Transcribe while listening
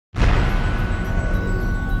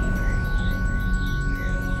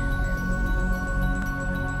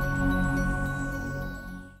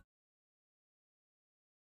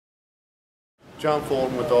John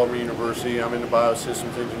Fulton with Auburn University. I'm in the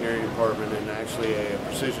Biosystems Engineering Department and actually a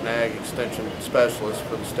Precision Ag Extension Specialist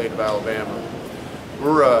for the state of Alabama.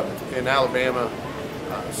 We're in Alabama.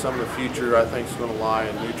 Some of the future I think is going to lie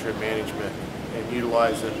in nutrient management and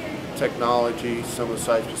utilizing technology, some of the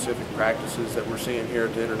site-specific practices that we're seeing here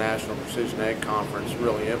at the International Precision Ag Conference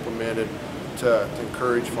really implemented to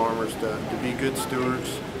encourage farmers to be good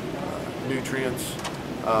stewards, nutrients,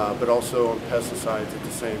 but also on pesticides at the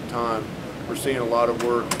same time. We're seeing a lot of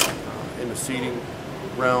work in the seeding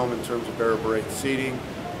realm in terms of variable rate seeding.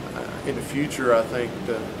 In the future, I think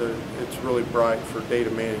it's really bright for data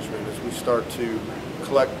management as we start to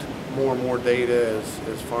collect more and more data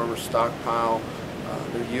as farmers stockpile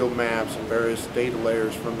their yield maps and various data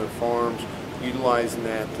layers from their farms, utilizing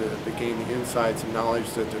that to gain the insights and knowledge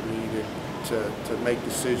that they're needed to make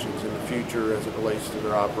decisions in the future as it relates to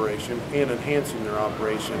their operation and enhancing their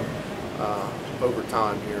operation over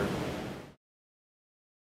time here.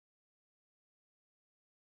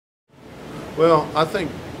 Well, I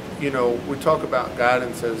think, we talk about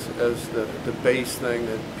guidance as the base thing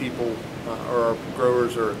that people or our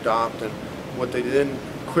growers are adopting. What they didn't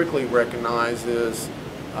quickly recognize is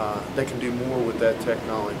they can do more with that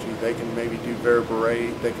technology. They can maybe do variable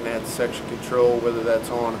rate, they can add section control, whether that's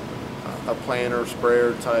on a planter,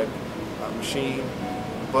 sprayer type machine.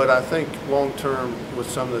 But I think long term with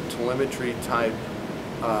some of the telemetry type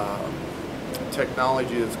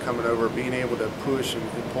technology that's coming over, being able to push and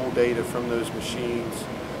pull data from those machines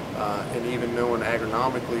and even knowing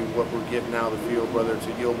agronomically what we're getting out of the field, whether it's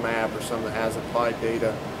a yield map or some of the as-applied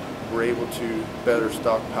data, we're able to better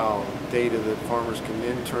stockpile data that farmers can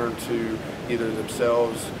then turn to either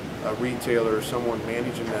themselves, a retailer, or someone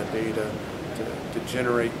managing that data to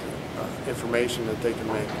generate information that they can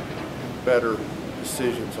make better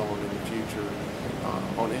decisions on in the future,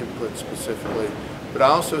 on input specifically. But I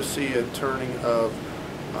also see a turning of,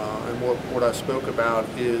 and what I spoke about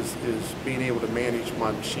is being able to manage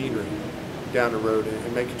my machinery down the road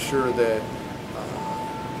and making sure that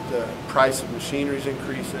the price of machinery is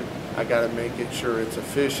increasing. I got to make it sure it's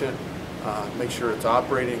efficient, make sure it's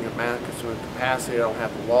operating at maximum capacity. I don't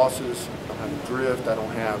have losses, I don't have drift, I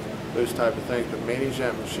don't have those type of things. But managing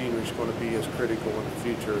that machinery is going to be as critical in the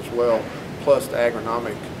future as well. Plus the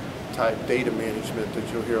agronomic type data management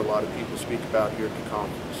that you'll hear a lot of people speak about here at the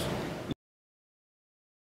conference.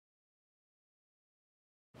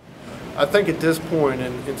 I think at this point,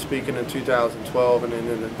 in speaking in 2012 and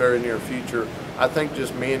in the very near future, I think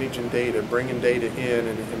just managing data, bringing data in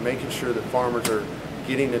and making sure that farmers are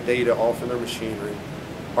getting the data off of their machinery,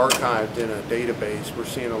 archived in a database. We're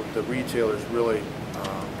seeing the retailers really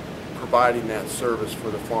providing that service for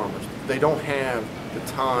the farmers. They don't have the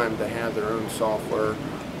time to have their own software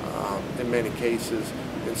in many cases,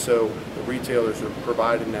 and so the retailers are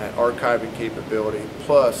providing that archiving capability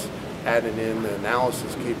plus adding in the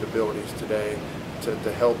analysis capabilities today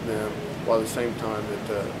to help them, while at the same time that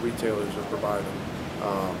the retailers are providing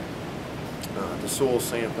the soil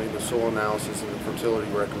sampling, the soil analysis, and the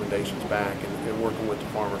fertility recommendations back, and working with the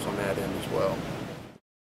farmers on that end as well.